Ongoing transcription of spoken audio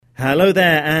Hello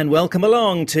there and welcome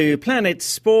along to Planet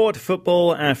Sport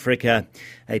Football Africa,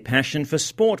 a passion for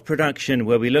sport production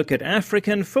where we look at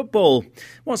African football,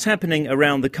 what's happening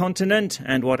around the continent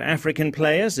and what African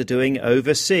players are doing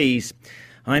overseas.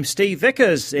 I'm Steve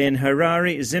Vickers in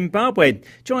Harare, Zimbabwe,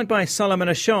 joined by Solomon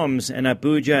Ashoms in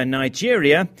Abuja,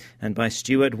 Nigeria, and by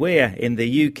Stuart Weir in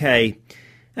the UK.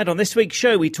 And on this week's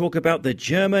show we talk about the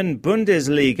German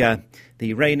Bundesliga.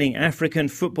 The reigning African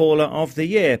Footballer of the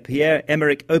Year, Pierre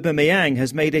Emerick Aubameyang,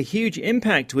 has made a huge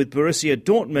impact with Borussia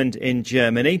Dortmund in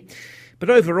Germany. But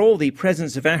overall, the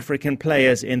presence of African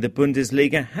players in the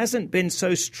Bundesliga hasn't been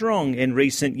so strong in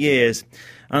recent years,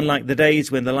 unlike the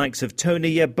days when the likes of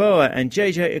Tony Yeboah and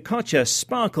Okocha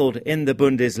sparkled in the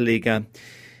Bundesliga.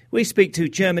 We speak to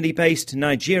Germany-based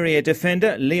Nigeria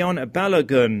defender Leon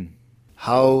Balogun.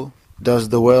 How does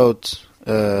the world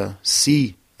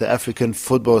see the African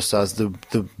football stars, the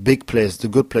big players, the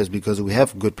good players, because we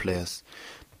have good players?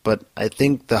 But I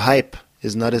think the hype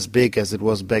is not as big as it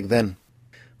was back then.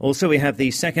 Also, we have the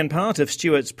second part of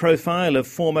Stuart's profile of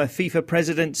former FIFA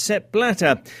president Sepp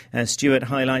Blatter, as Stuart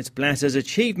highlights Blatter's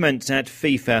achievements at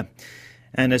FIFA.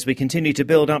 And as we continue to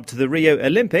build up to the Rio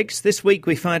Olympics, this week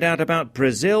we find out about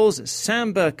Brazil's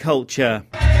Samba culture.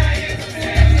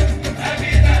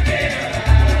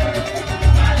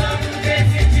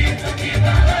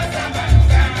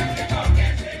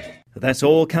 That's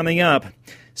all coming up.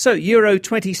 So Euro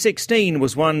 2016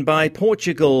 was won by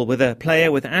Portugal, with a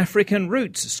player with African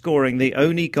roots scoring the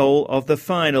only goal of the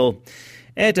final.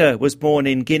 Eder was born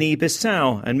in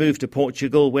Guinea-Bissau and moved to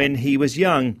Portugal when he was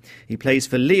young. He plays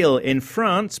for Lille in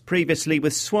France, previously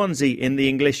with Swansea in the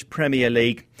English Premier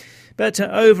League. But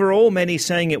overall, many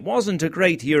saying it wasn't a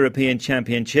great European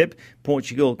Championship.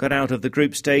 Portugal got out of the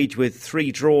group stage with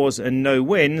 3 draws and no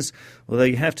wins, although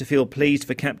you have to feel pleased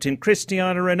for captain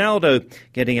Cristiano Ronaldo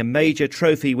getting a major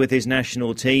trophy with his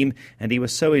national team, and he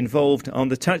was so involved on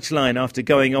the touchline after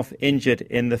going off injured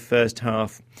in the first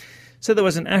half. So there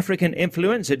was an African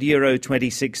influence at Euro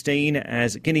 2016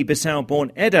 as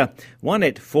Guinea-Bissau-born Eder won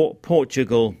it for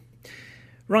Portugal.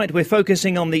 Right, we're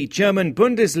focusing on the German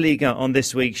Bundesliga on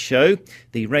this week's show.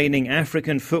 The reigning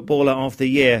African Footballer of the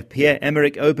Year, Pierre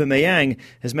Emerick Aubameyang,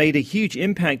 has made a huge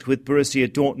impact with Borussia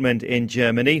Dortmund in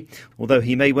Germany, although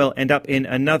he may well end up in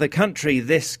another country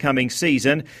this coming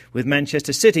season, with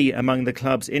Manchester City among the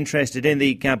clubs interested in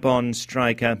the Gabon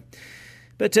striker.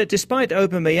 But despite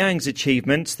Aubameyang's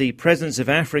achievements, the presence of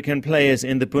African players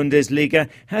in the Bundesliga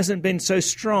hasn't been so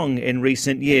strong in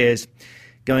recent years.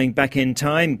 Going back in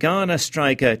time, Ghana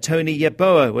striker Tony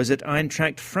Yeboah was at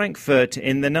Eintracht Frankfurt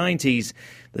in the 90s,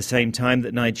 the same time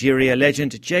that Nigeria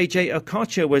legend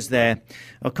Okocha was there.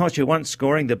 Okocha once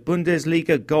scoring the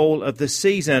Bundesliga goal of the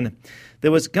season.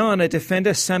 There was Ghana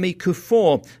defender Sami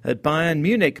Kufuor at Bayern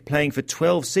Munich, playing for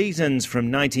 12 seasons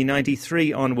from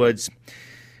 1993 onwards.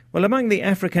 Well, among the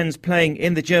Africans playing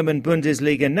in the German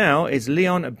Bundesliga now is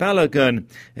Leon Balogun,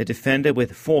 a defender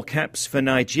with 4 caps for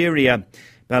Nigeria.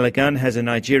 Balogun has a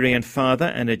Nigerian father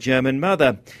and a German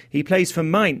mother. He plays for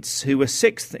Mainz, who were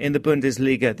 6th in the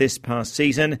Bundesliga this past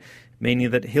season,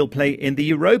 meaning that he'll play in the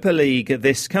Europa League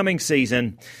this coming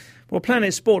season. Well,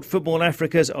 Planet Sport Football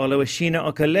Africa's Oluwashina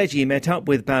Okeleji met up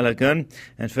with Balogun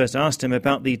and first asked him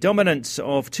about the dominance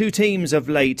of 2 teams of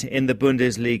late in the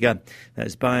Bundesliga.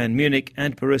 That's Bayern Munich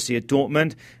and Borussia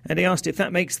Dortmund, and he asked if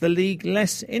that makes the league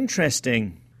less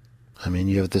interesting. I mean,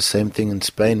 you have the same thing in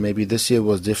Spain. Maybe this year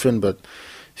was different, but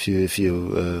if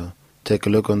you take a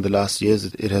look on the last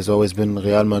years, it has always been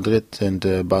Real Madrid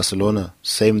and Barcelona.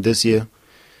 Same this year.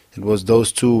 It was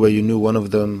those 2 where you knew one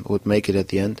of them would make it at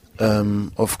the end.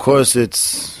 Of course,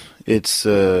 it's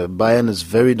Bayern is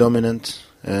very dominant,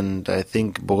 and I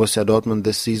think Borussia Dortmund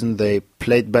this season, they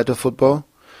played better football.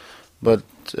 But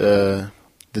the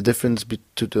difference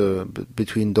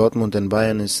between Dortmund and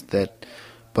Bayern is that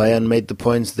Bayern made the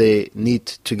points they need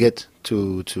to get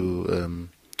to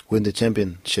win the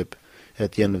championship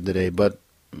at the end of the day. But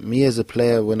me as a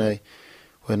player, when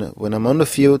I'm on the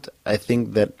field, I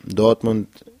think that Dortmund,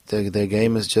 their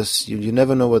game is just, you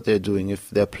never know what they're doing. If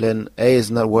their plan A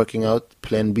is not working out,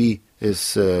 plan B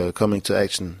is coming to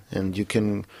action, and you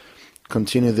can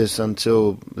continue this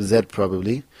until Z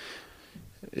probably.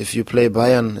 If you play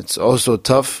Bayern, it's also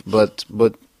tough, but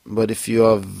if you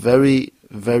are very,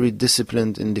 very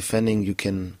disciplined in defending, you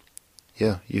can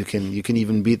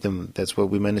even beat them. That's what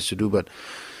we managed to do. But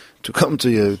to come to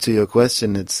your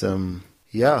question, it's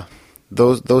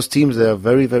those teams, they are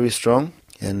very, very strong,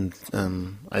 and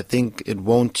I think it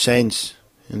won't change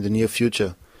in the near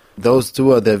future. Those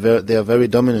 2 they are very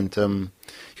dominant. You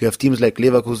have teams like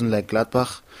Leverkusen, like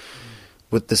Gladbach,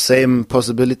 with the same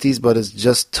possibilities, but it's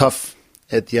just tough.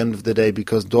 at the end of the day,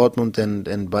 because Dortmund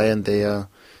and Bayern, they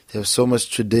have so much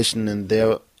tradition, and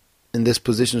they're in this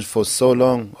position for so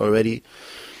long already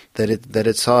that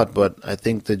it's hard. But I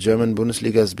think the German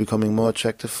Bundesliga is becoming more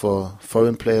attractive for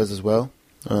foreign players as well.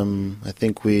 I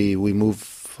think we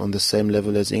move on the same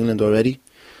level as England already.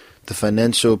 The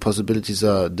financial possibilities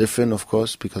are different, of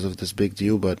course, because of this big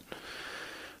deal, but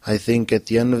I think at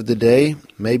the end of the day,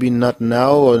 maybe not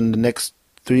now or in the next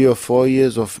 3 or 4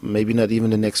 years, or maybe not even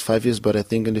the next 5 years, but I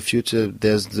think in the future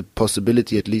there's the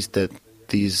possibility at least that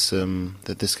this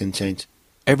can change.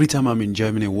 Every time I'm in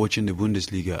Germany watching the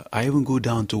Bundesliga, I even go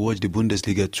down to watch the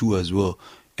Bundesliga 2 as well,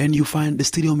 and you find the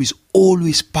stadium is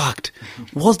always packed.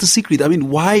 What's the secret? I mean,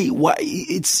 why?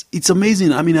 It's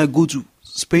amazing. I mean, I go to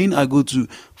Spain, I go to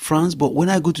France, but when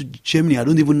I go to Germany, I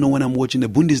don't even know when I'm watching a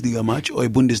Bundesliga match or a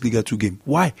Bundesliga 2 game.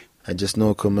 Why? I just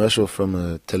know a commercial from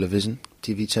a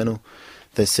TV channel.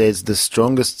 They say it's the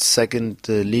strongest second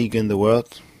league in the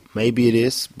world. Maybe it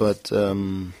is, but I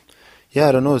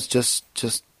don't know. It's just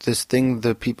this thing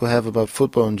that people have about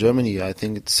football in Germany. I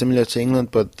think it's similar to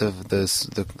England, but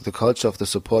the culture of the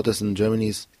supporters in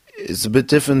Germany is a bit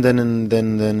different than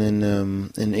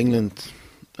in England.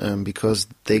 Because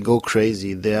they go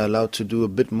crazy. They are allowed to do a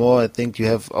bit more. I think you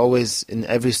have always, in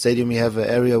every stadium, you have an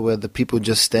area where the people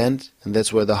just stand, and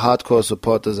that's where the hardcore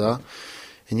supporters are.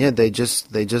 And yeah, they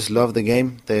just love the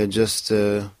game. They are just,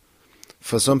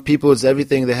 for some people, it's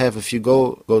everything they have. If you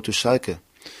go to Schalke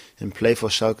and play for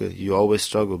Schalke, you always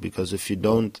struggle, because if you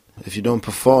don't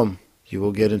perform, you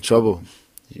will get in trouble.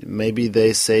 Maybe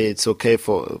they say it's okay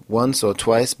for once or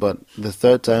twice, but the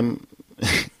third time,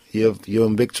 you're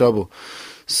in big trouble.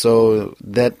 So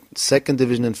that second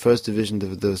division and first division,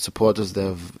 the supporters,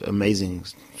 they're amazing.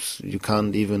 You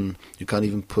can't even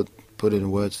put it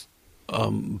in words.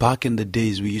 Back in the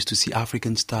days, we used to see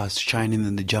African stars shining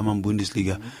in the German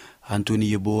Bundesliga. Mm-hmm.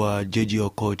 Anthony Yeboah,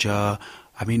 Okocha.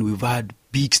 I mean, we've had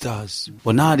big stars.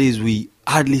 But nowadays, we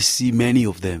hardly see many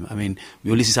of them. I mean,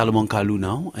 we only see Salomon Kalou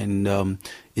now. And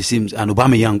it seems, and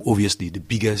Aubameyang, obviously, the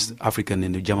biggest African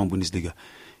in the German Bundesliga.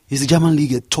 Is the German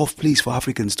league a tough place for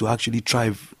Africans to actually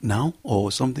thrive now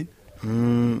or something?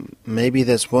 Maybe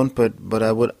that's one, but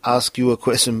I would ask you a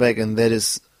question back, and that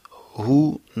is,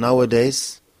 who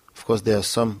nowadays, of course there are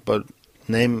some, but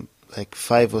name like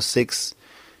 5 or 6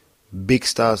 big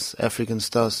stars, African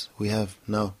stars we have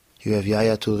now. You have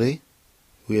Yaya Touré,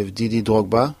 we have Didier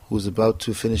Drogba, who's about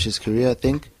to finish his career, I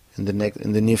think, in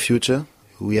the near future.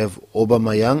 We have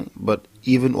Aubameyang, but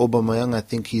even Aubameyang, I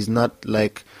think he's not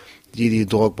like Didier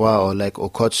Drogba or like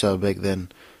Okocha back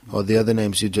then, or the other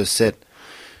names you just said.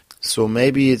 So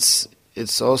maybe it's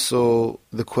also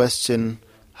the question,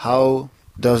 how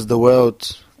does the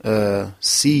world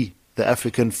see the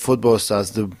African football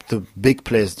stars, the big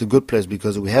players, the good players,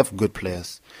 because we have good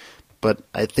players. But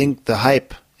I think the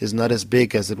hype is not as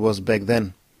big as it was back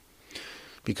then.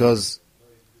 Because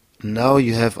now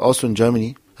you have, also in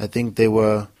Germany, I think they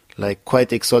were like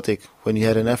quite exotic. When you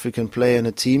had an African player in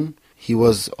a team, he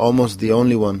was almost the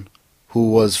only one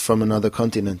who was from another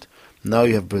continent. Now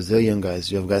you have Brazilian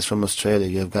guys, you have guys from Australia,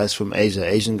 you have guys from Asia.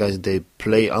 Asian guys, they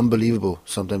play unbelievable.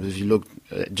 Sometimes if you look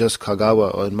just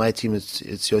Kagawa, or in my team it's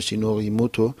Yoshinori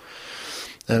Muto.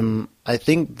 I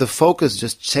think the focus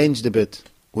just changed a bit,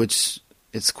 which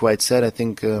it's quite sad, I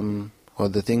think, or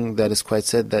the thing that is quite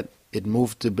sad, that it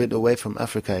moved a bit away from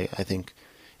Africa, I think.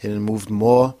 It moved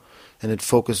more, and it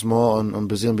focused more on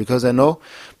Brazil, because I know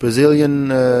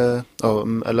Brazilian, a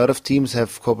lot of teams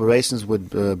have cooperations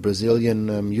with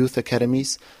Brazilian youth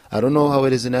academies. I don't know how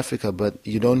it is in Africa, but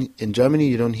in Germany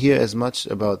you don't hear as much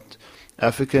about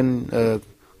African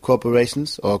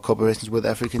cooperations or cooperations with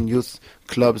African youth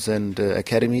clubs and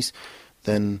academies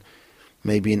than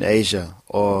maybe in Asia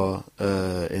or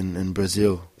in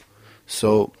Brazil.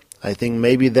 So I think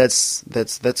maybe that's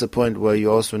a point where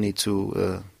you also need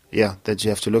to that you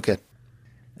have to look at.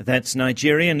 That's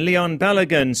Nigerian Leon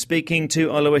Balogun speaking to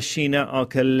Oluwashina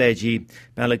Okeleji.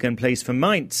 Balogun plays for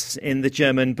Mainz in the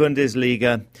German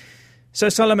Bundesliga. So,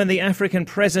 Solomon, the African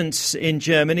presence in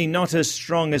Germany, not as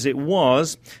strong as it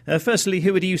was. Firstly,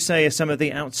 who would you say are some of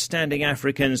the outstanding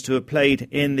Africans to have played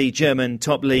in the German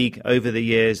top league over the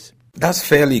years? That's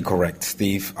fairly correct,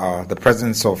 Steve. The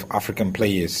presence of African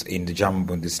players in the German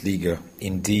Bundesliga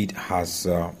indeed has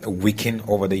weakened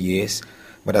over the years.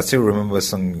 But I still remember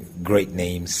some great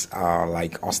names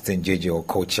like Austin JJ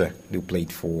Okocha, who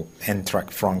played for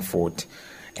Eintracht Frankfurt.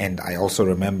 And I also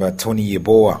remember Tony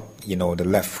Yeboah, the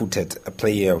left-footed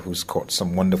player who scored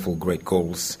some wonderful, great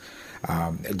goals.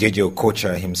 JJ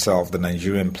Okocha himself, the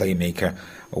Nigerian playmaker,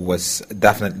 was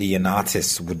definitely an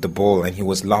artist with the ball, and he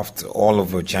was loved all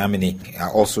over Germany. I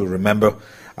also remember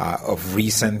Of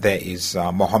recent, there is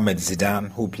Mohamed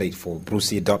Zidane, who played for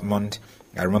Borussia Dortmund.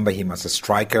 I remember him as a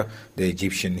striker, the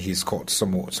Egyptian. He scored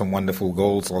some wonderful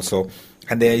goals also.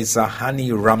 And there is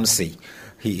Hani Ramsey.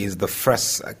 He is the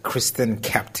first Christian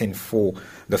captain for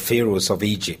the Pharaohs of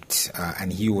Egypt,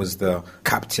 and he was the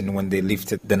captain when they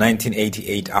lifted the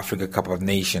 1988 Africa Cup of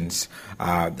Nations.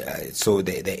 So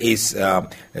there is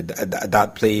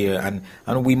that player,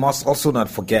 and we must also not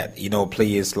forget,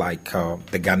 players like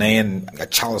the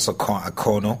Ghanaian Charles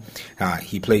Akono.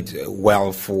 He played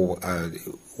well for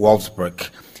Wolfsburg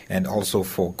and also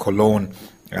for Cologne.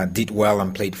 Did well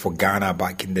and played for Ghana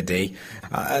back in the day.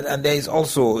 And there is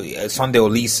also Sunday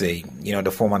Olise, the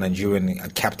former Nigerian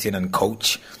captain and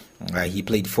coach. He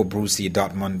played for Borussia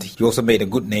Dortmund. He also made a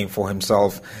good name for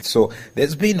himself. So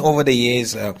there's been over the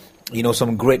years,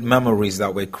 some great memories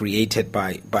that were created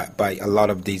by a lot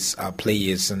of these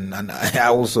players. And I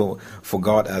also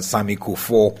forgot Sami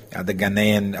Kufo, the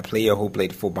Ghanaian player who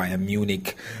played for Bayern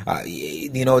Munich.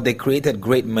 They created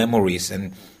great memories,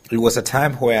 and it was a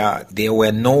time where there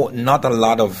were not a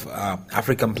lot of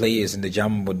African players in the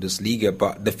German Bundesliga,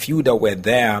 but the few that were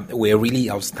there were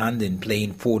really outstanding,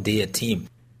 playing for their team.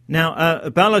 Now,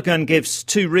 Balogun gives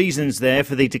two reasons there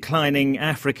for the declining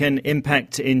African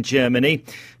impact in Germany.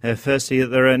 Firstly, that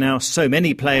there are now so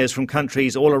many players from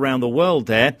countries all around the world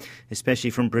there,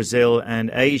 especially from Brazil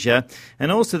and Asia, and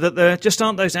also that there just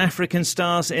aren't those African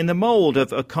stars in the mould of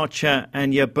Okocha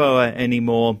and Yeboah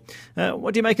anymore.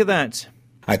 What do you make of that?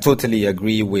 I totally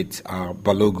agree with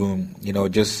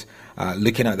Balogun. Just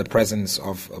looking at the presence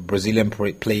of Brazilian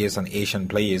players and Asian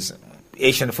players.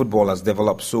 Asian football has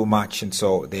developed so much, and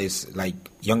so there's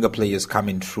younger players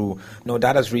coming through.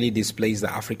 That has really displaced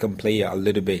the African player a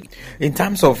little bit. In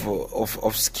terms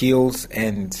of skills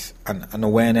and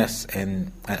awareness,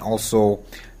 and also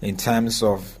in terms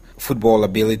of football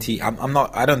ability,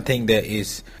 I don't think there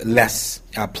is less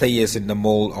players in the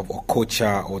mold of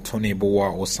Okocha or Tony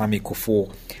Yeboah or Sami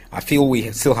Kufo. I feel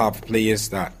we still have players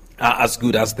that are as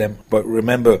good as them. But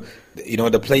remember,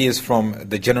 the players from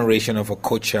the generation of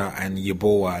Okocha and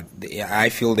Yeboah, I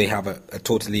feel they have a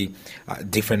totally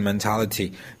different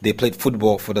mentality. They played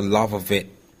football for the love of it.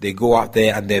 They go out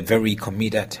there and they're very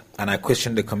committed. And I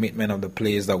question the commitment of the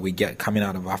players that we get coming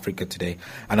out of Africa today.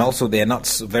 And also, they're not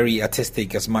very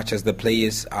artistic as much as the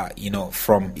players,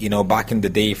 from, back in the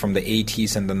day, from the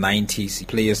 80s and the 90s.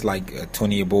 Players like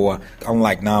Tony Yeboah,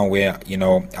 unlike now where,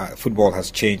 football has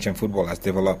changed and football has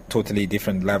developed totally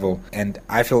different level. And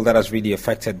I feel that has really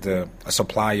affected the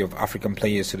supply of African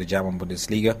players to the German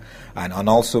Bundesliga. And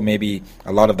also maybe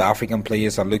a lot of the African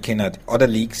players are looking at other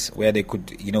leagues where they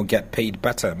could, get paid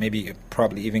better. Maybe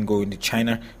probably even going to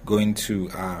China, going to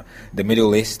the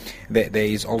Middle East. There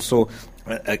is also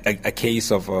a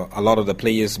case of a lot of the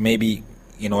players, maybe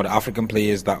the African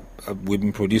players that we've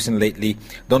been producing lately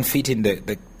don't fit in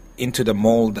into the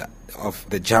mold of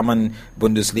the German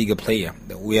Bundesliga player,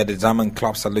 where the German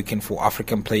clubs are looking for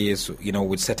African players,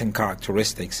 with certain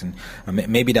characteristics, and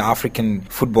maybe the African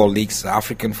football leagues, the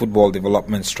African football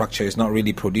development structure is not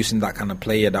really producing that kind of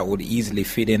player that would easily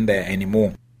fit in there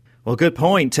anymore. Well, good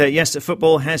point. Yes,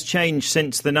 football has changed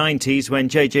since the 90s when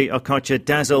JJ Okocha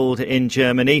dazzled in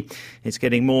Germany. It's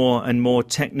getting more and more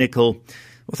technical.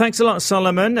 Well, thanks a lot,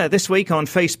 Solomon. This week on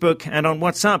Facebook and on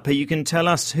WhatsApp, you can tell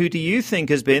us, who do you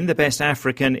think has been the best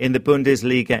African in the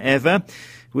Bundesliga ever?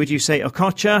 Would you say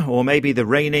Okocha, or maybe the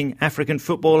reigning African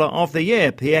footballer of the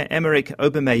year, Pierre Emerick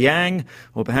Aubameyang,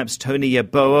 or perhaps Tony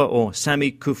Yeboah or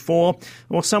Sami Kufo,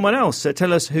 or someone else?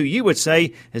 Tell us who you would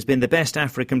say has been the best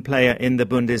African player in the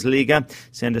Bundesliga.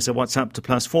 Send us a WhatsApp to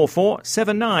 +44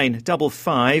 79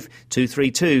 55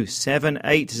 232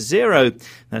 780.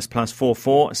 That's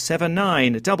 +44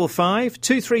 79 55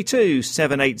 232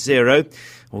 780.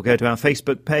 Or go to our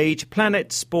Facebook page,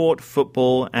 Planet Sport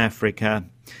Football Africa.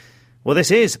 Well,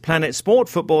 this is Planet Sport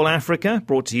Football Africa,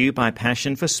 brought to you by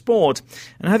Passion for Sport.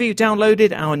 And have you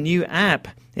downloaded our new app?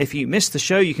 If you missed the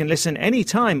show, you can listen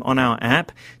anytime on our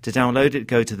app. To download it,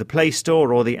 go to the Play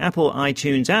Store or the Apple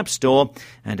iTunes App Store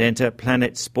and enter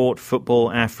Planet Sport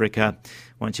Football Africa.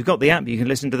 Once you've got the app, you can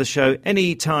listen to the show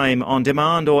anytime on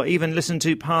demand, or even listen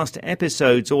to past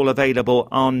episodes, all available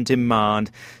on demand.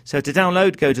 So to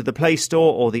download, go to the Play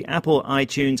Store or the Apple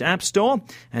iTunes App Store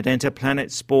and enter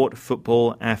Planet Sport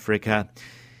Football Africa.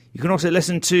 You can also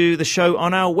listen to the show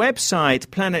on our website,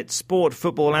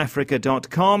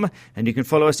 planetsportfootballafrica.com, and you can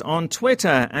follow us on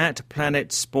Twitter at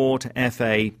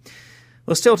PlanetSportFA.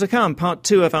 Well, still to come, part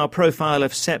 2 of our profile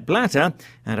of Sepp Blatter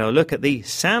and our look at the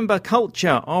Samba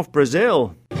culture of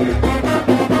Brazil.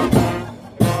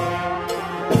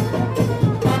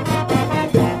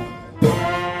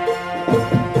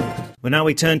 We're Well, now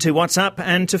we turn to WhatsApp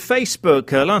and to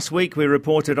Facebook. Last week we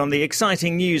reported on the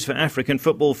exciting news for African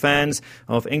football fans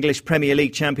of English Premier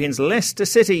League champions Leicester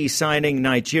City signing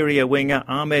Nigeria winger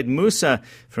Ahmed Musa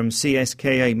from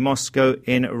CSKA Moscow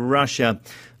in Russia.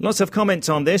 Lots of comments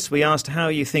on this. We asked how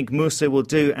you think Musa will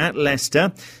do at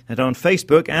Leicester. And on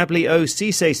Facebook, Abli O.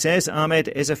 Cisse says Ahmed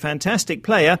is a fantastic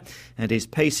player and his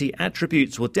pacey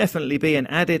attributes will definitely be an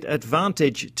added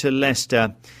advantage to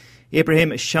Leicester.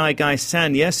 Ibrahim Shy Guy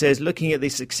Sanya says, looking at the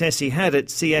success he had at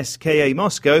CSKA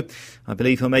Moscow, I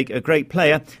believe he'll make a great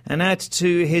player and add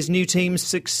to his new team's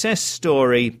success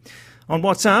story. On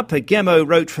WhatsApp, Gemo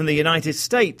wrote from the United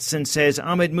States and says,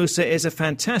 Ahmed Musa is a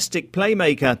fantastic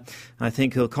playmaker. I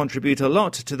think he'll contribute a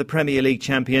lot to the Premier League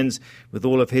champions with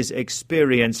all of his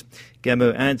experience.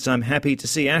 Gemo adds, I'm happy to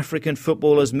see African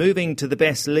footballers moving to the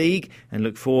best league and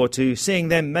look forward to seeing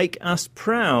them make us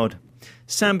proud.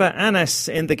 Samba Anas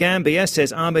in the Gambia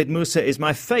says Ahmed Musa is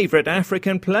my favourite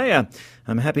African player.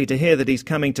 I'm happy to hear that he's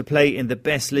coming to play in the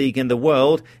best league in the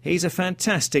world. He's a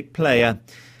fantastic player.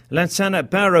 Lansana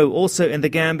Barrow, also in the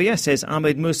Gambia, says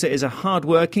Ahmed Musa is a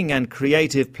hard-working and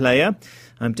creative player.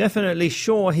 I'm definitely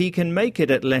sure he can make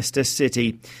it at Leicester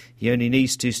City. He only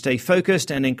needs to stay focused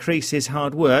and increase his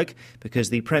hard work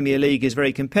because the Premier League is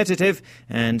very competitive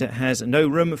and has no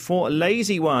room for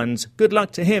lazy ones. Good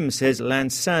luck to him, says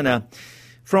Lansana.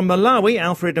 From Malawi,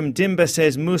 Alfred Mdimba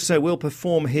says Musa will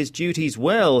perform his duties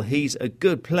well. He's a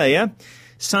good player.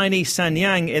 Saini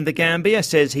Sanyang in the Gambia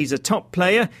says he's a top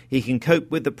player. He can cope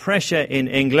with the pressure in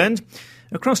England.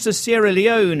 Across to Sierra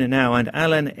Leone now, and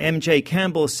Alan M.J.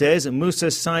 Campbell says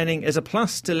Musa's signing is a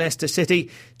plus to Leicester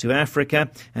City, to Africa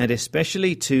and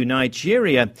especially to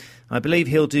Nigeria. I believe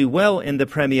he'll do well in the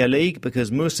Premier League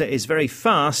because Musa is very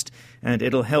fast and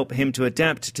it'll help him to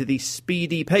adapt to the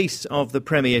speedy pace of the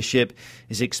Premiership.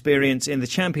 His experience in the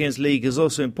Champions League is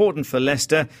also important for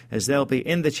Leicester as they'll be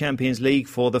in the Champions League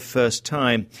for the first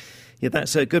time. Yeah,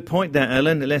 that's a good point there,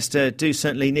 Alan. Leicester do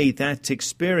certainly need that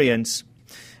experience.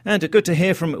 And good to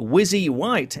hear from Wizzy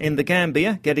White in the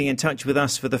Gambia, getting in touch with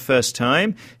us for the first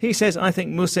time. He says, I think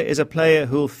Musa is a player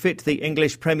who'll fit the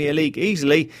English Premier League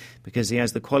easily because he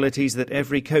has the qualities that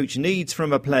every coach needs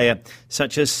from a player,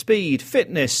 such as speed,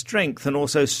 fitness, strength and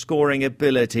also scoring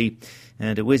ability.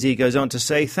 And Wizzy goes on to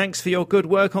say, thanks for your good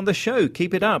work on the show.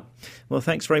 Keep it up. Well,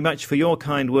 thanks very much for your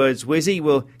kind words, Wizzy.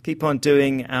 We'll keep on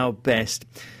doing our best.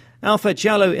 Alpha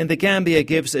Jallo in the Gambia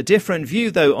gives a different view,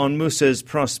 though, on Musa's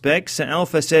prospects.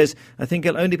 Alpha says, I think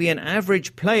he'll only be an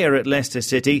average player at Leicester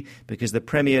City because the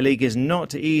Premier League is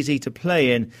not easy to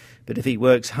play in. But if he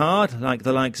works hard, like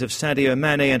the likes of Sadio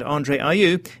Mane and Andre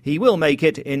Ayew, he will make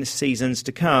it in seasons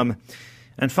to come.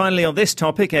 And finally on this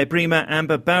topic, Ebrima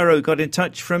Amber Barrow got in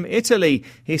touch from Italy.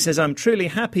 He says, I'm truly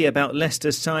happy about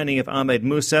Leicester's signing of Ahmed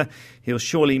Musa. He'll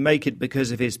surely make it because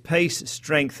of his pace,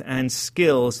 strength and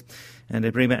skills. And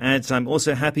Ebrima adds, I'm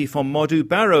also happy for Modu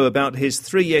Barrow about his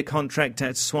 3-year contract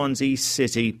at Swansea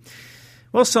City.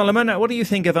 Well, Solomon, what do you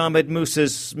think of Ahmed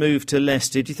Musa's move to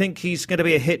Leicester? Do you think he's going to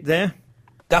be a hit there?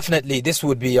 Definitely, this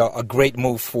would be a great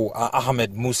move for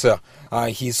Ahmed Musa.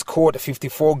 He scored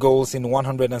 54 goals in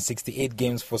 168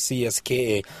 games for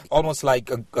CSKA, almost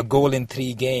like a goal in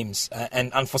 3 games.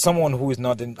 And for someone who is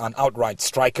not an outright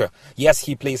striker, yes,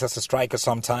 he plays as a striker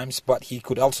sometimes, but he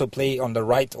could also play on the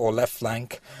right or left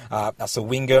flank as a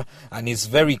winger. And he's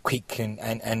very quick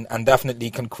and definitely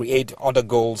can create other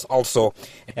goals also.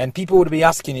 And people would be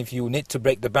asking, if you need to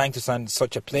break the bank to sign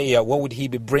such a player, what would he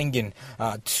be bringing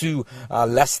to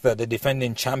Leicester, the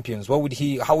defending champions? How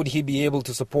would he be able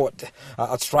to support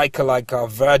a striker like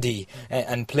Verdi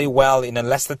and play well in a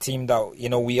Leicester team that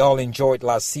we all enjoyed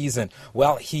last season?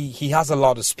 Well, he has a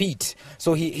lot of speed,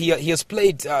 so he has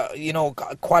played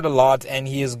quite a lot, and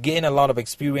he has gained a lot of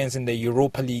experience in the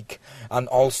Europa League and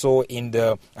also in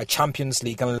the Champions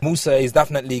League. And Musa is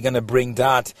definitely going to bring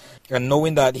that. And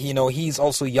knowing that he's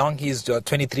also young, he's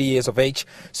 23 years of age,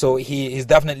 so he is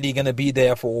definitely going to be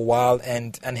there for a while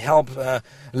and help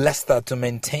Leicester to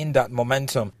maintain that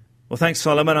momentum. Well, thanks,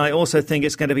 Solomon. I also think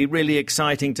it's going to be really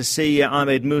exciting to see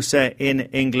Ahmed Musa in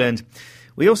England.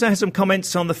 We also had some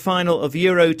comments on the final of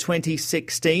Euro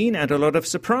 2016 and a lot of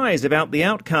surprise about the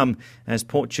outcome as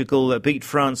Portugal beat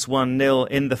France 1-0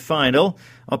 in the final.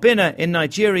 Obina in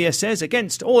Nigeria says,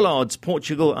 against all odds,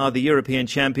 Portugal are the European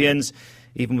champions,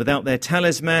 even without their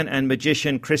talisman and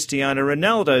magician Cristiano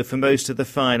Ronaldo for most of the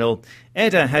final.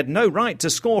 Eder had no right to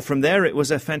score from there. It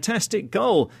was a fantastic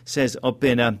goal, says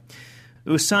Obina.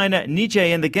 Usaina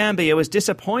Nije in the Gambia was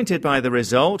disappointed by the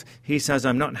result. He says,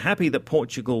 I'm not happy that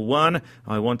Portugal won.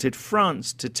 I wanted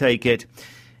France to take it.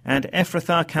 And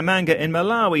Efrathar Kamanga in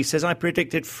Malawi says, I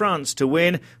predicted France to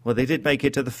win. Well, they did make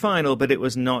it to the final, but it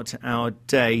was not our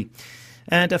day.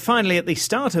 And finally, at the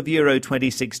start of Euro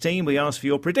 2016, we asked for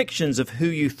your predictions of who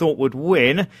you thought would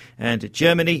win. And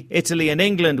Germany, Italy and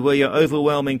England were your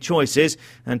overwhelming choices.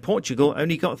 And Portugal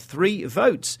only got 3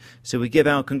 votes. So we give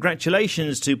our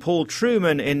congratulations to Paul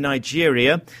Truman in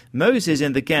Nigeria, Moses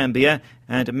in the Gambia,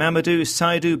 and Mamadou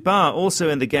Saidou Ba, also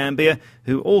in the Gambia,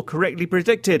 who all correctly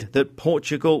predicted that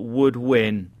Portugal would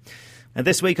win. And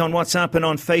this week on WhatsApp and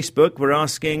on Facebook, we're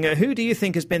asking, who do you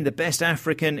think has been the best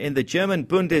African in the German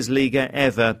Bundesliga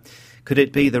ever? Could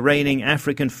it be the reigning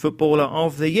African footballer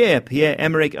of the year, Pierre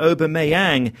Emerick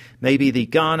Aubameyang, maybe the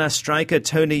Ghana striker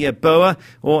Tony Yeboah,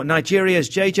 or Nigeria's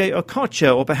JJ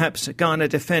Okocha, or perhaps Ghana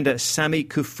defender Sami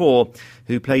Kufuor,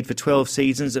 who played for 12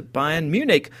 seasons at Bayern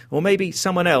Munich, or maybe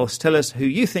someone else? Tell us who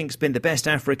you think's been the best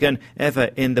African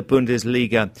ever in the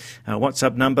Bundesliga. Our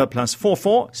WhatsApp number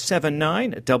 +44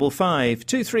 79 55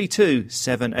 232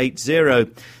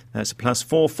 780. That's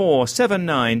 +44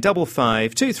 79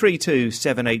 55 232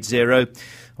 780.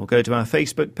 Or go to our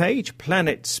Facebook page,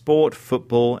 Planet Sport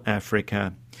Football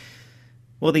Africa.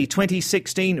 Well, the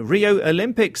 2016 Rio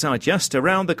Olympics are just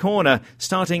around the corner,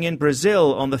 starting in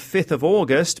Brazil on the 5th of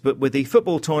August, but with the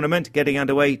football tournament getting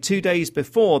underway 2 days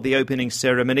before the opening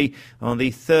ceremony on the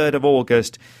 3rd of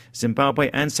August. Zimbabwe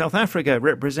and South Africa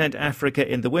represent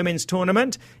Africa in the women's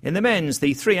tournament. In the men's,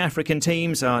 the 3 African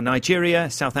teams are Nigeria,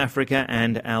 South Africa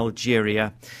and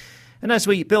Algeria. And as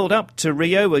we build up to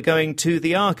Rio, we're going to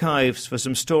the archives for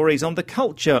some stories on the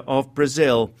culture of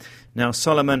Brazil. Now,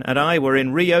 Solomon and I were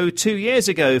in Rio 2 years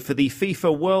ago for the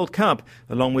FIFA World Cup,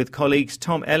 along with colleagues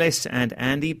Tom Ellis and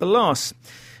Andy Belos.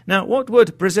 Now, what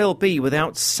would Brazil be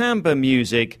without samba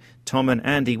music? Tom and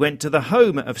Andy went to the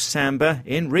home of samba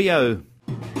in Rio.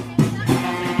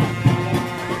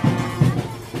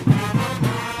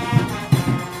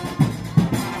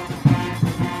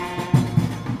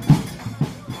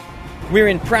 We're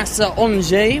in Praça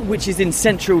Onge, which is in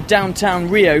central downtown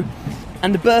Rio.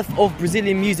 And the birth of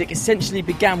Brazilian music essentially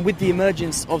began with the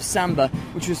emergence of samba,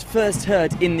 which was first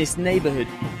heard in this neighbourhood.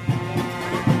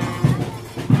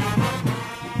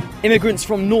 Immigrants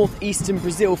from northeastern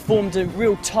Brazil formed a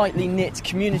real tightly knit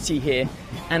community here,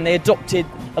 and they adopted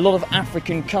a lot of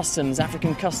African customs.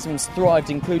 African customs thrived,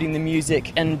 including the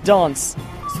music and dance.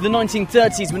 So the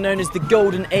 1930s were known as the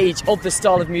golden age of the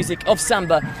style of music of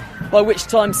samba, by which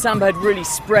time samba had really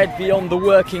spread beyond the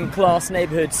working class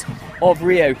neighbourhoods of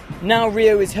Rio. Now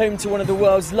Rio is home to one of the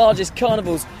world's largest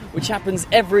carnivals, which happens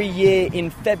every year in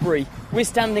February. We're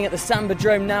standing at the Samba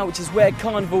Drome now, which is where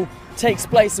carnival takes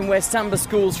place and where samba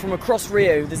schools from across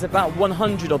Rio, there's about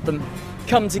 100 of them,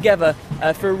 come together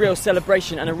for a real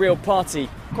celebration and a real party.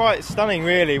 Quite stunning,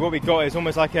 really. What we got is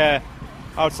almost like I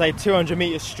would say 200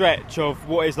 metre stretch of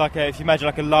what is like if you imagine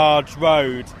like a large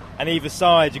road, and either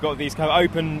side you've got these kind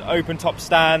of open top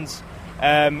stands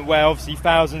where obviously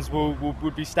thousands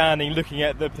would be standing looking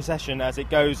at the procession as it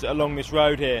goes along this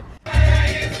road here.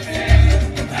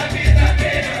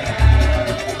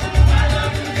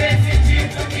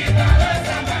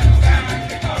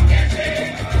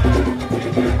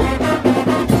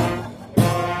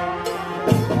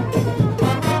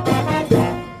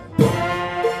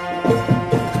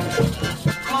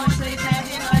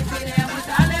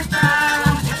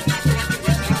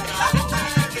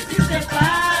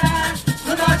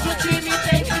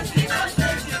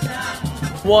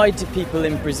 Why do people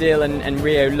in Brazil and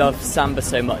Rio love samba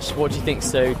so much? What do you think's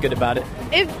so good about it?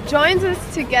 It joins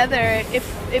us together.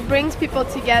 It brings people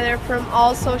together from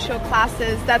all social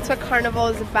classes. That's what carnival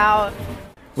is about.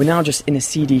 We're now just in a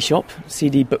CD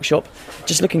bookshop,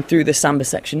 just looking through the samba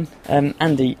section.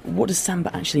 Andy, what does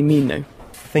samba actually mean though?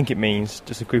 I think it means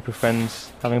just a group of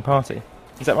friends having a party.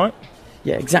 Is that right?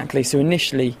 Yeah, exactly. So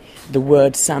initially the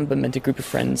word samba meant a group of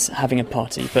friends having a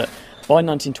party, but by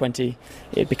 1920,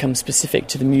 it becomes specific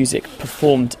to the music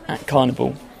performed at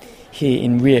Carnival here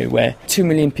in Rio, where 2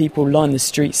 million people line the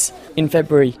streets in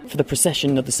February for the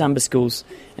procession of the samba schools,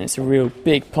 and it's a real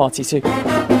big party. So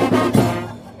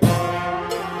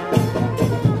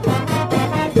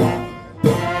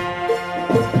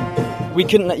we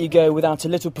couldn't let you go without a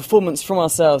little performance from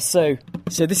ourselves. So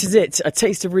this is it, a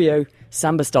taste of Rio,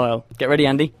 samba style. Get ready,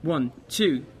 Andy. 1,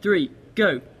 2, 3,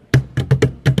 go.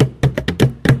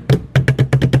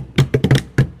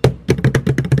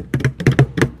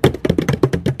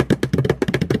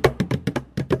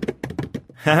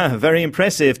 Very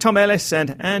impressive. Tom Ellis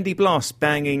and Andy Bloss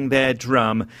banging their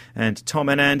drum. And Tom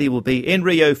and Andy will be in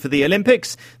Rio for the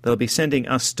Olympics. They'll be sending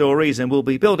us stories and we'll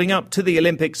be building up to the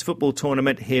Olympics football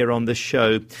tournament here on the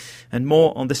show. And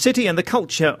more on the city and the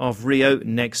culture of Rio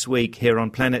next week here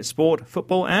on Planet Sport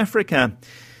Football Africa.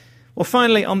 Well,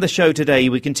 finally on the show today,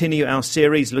 we continue our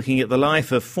series looking at the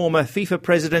life of former FIFA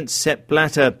President Sepp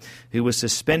Blatter, who was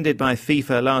suspended by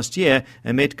FIFA last year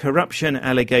amid corruption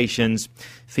allegations.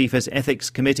 FIFA's Ethics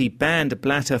Committee banned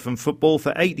Blatter from football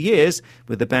for 8 years,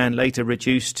 with the ban later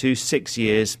reduced to 6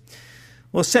 years.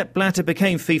 Well, Sepp Blatter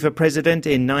became FIFA president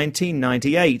in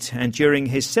 1998, and during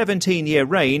his 17-year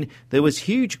reign, there was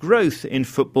huge growth in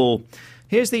football.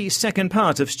 Here's the second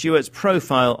part of Stuart's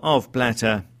profile of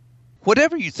Blatter.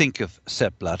 Whatever you think of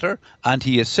Sepp Blatter, and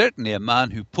he is certainly a man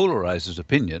who polarises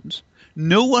opinions,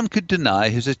 no one could deny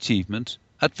his achievements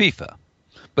at FIFA.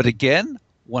 But again,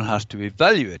 one has to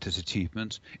evaluate his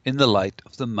achievements in the light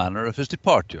of the manner of his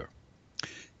departure.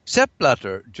 Sepp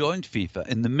Blatter joined FIFA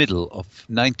in the middle of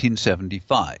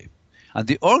 1975, and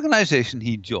the organisation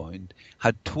he joined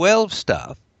had 12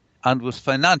 staff and was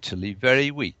financially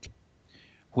very weak.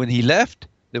 When he left,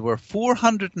 there were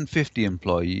 450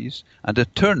 employees and a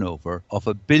turnover of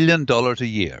 $1 billion a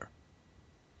year.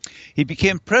 He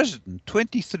became president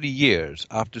 23 years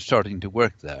after starting to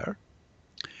work there.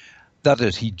 That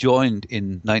is, he joined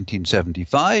in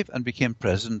 1975 and became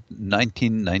president in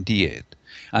 1998.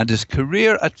 And his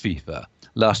career at FIFA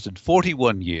lasted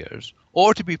 41 years,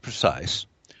 or to be precise,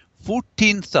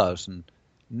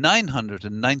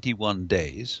 14,991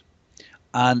 days,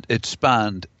 and it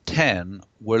spanned 10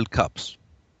 World Cups.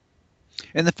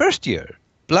 In the first year,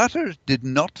 Blatter did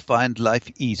not find life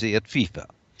easy at FIFA.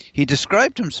 He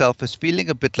described himself as feeling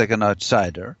a bit like an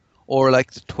outsider or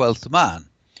like the 12th man.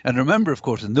 And remember, of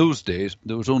course, in those days,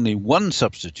 there was only one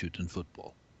substitute in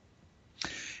football.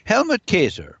 Helmut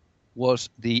Kaiser was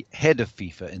the head of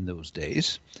FIFA in those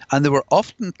days, and there were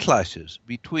often clashes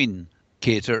between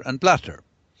Kaiser and Blatter.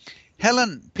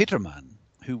 Helen Peterman,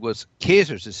 who was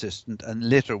Kaiser's assistant and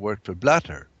later worked for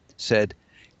Blatter, said,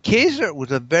 Kaiser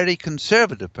was a very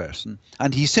conservative person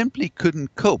and he simply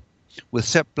couldn't cope with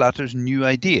Sepp Blatter's new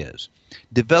ideas.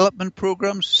 Development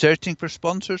programs, searching for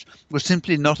sponsors were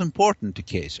simply not important to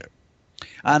Kaiser.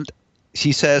 And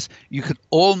she says you could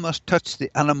almost touch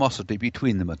the animosity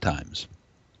between them at times.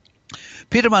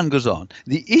 Peterman goes on,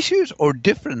 the issues or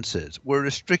differences were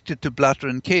restricted to Blatter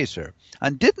and Kaiser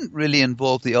and didn't really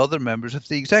involve the other members of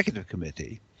the executive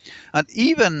committee. And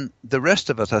even the rest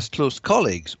of us as close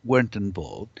colleagues weren't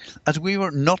involved, as we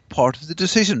were not part of the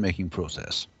decision-making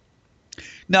process.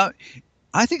 Now,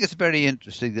 I think it's very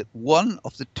interesting that one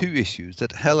of the two issues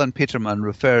that Helen Peterman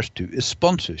refers to is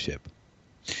sponsorship.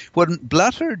 When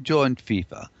Blatter joined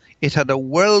FIFA, it had a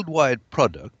worldwide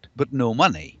product but no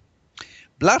money.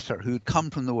 Blatter, who had come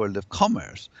from the world of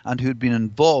commerce and who had been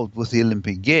involved with the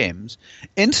Olympic Games,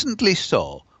 instantly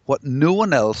saw what no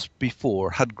one else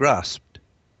before had grasped: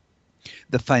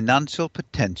 the financial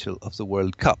potential of the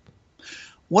World Cup.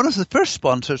 One of the first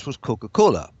sponsors was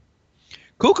Coca-Cola.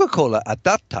 Coca-Cola at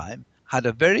that time had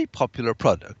a very popular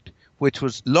product which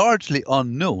was largely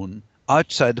unknown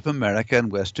outside of America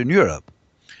and Western Europe.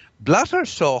 Blatter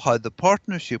saw how the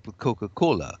partnership with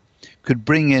Coca-Cola could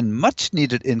bring in much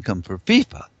needed income for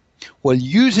FIFA while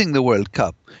using the World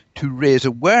Cup to raise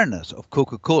awareness of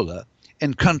Coca-Cola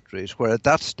in countries where at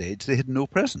that stage they had no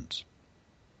presence.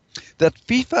 That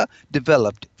FIFA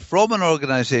developed from an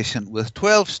organisation with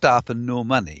 12 staff and no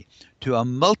money to a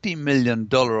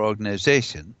multi-million-dollar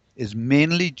organisation is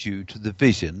mainly due to the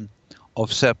vision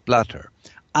of Sepp Blatter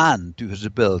and to his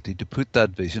ability to put that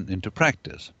vision into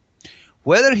practice.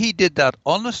 Whether he did that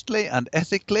honestly and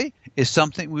ethically is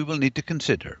something we will need to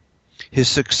consider. His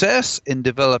success in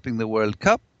developing the World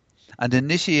Cup and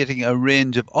initiating a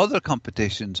range of other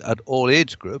competitions at all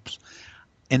age groups,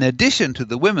 in addition to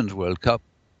the Women's World Cup,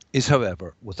 is,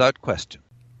 however, without question.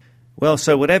 Well,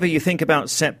 so whatever you think about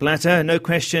Sepp Blatter, no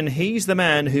question he's the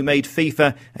man who made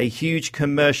FIFA a huge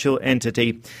commercial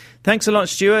entity. Thanks a lot,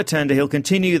 Stuart, and he'll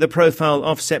continue the profile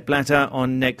of Sepp Blatter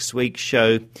on next week's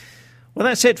show. Well,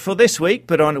 that's it for this week,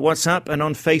 but on WhatsApp and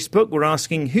on Facebook, we're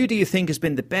asking, who do you think has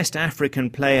been the best African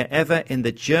player ever in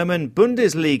the German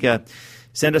Bundesliga?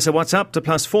 Send us a WhatsApp to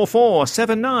 +44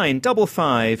 79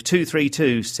 55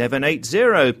 232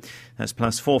 780. That's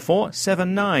 +44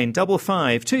 79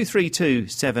 55 232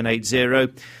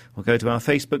 780. Or go to our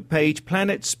Facebook page,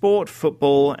 Planet Sport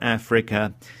Football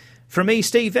Africa. From me,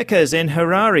 Steve Vickers in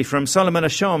Harare, from Solomon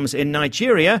Ashoms in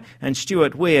Nigeria and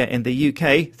Stuart Weir in the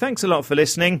UK, thanks a lot for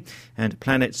listening. And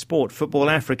Planet Sport Football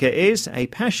Africa is a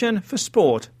Passion for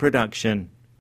Sport production.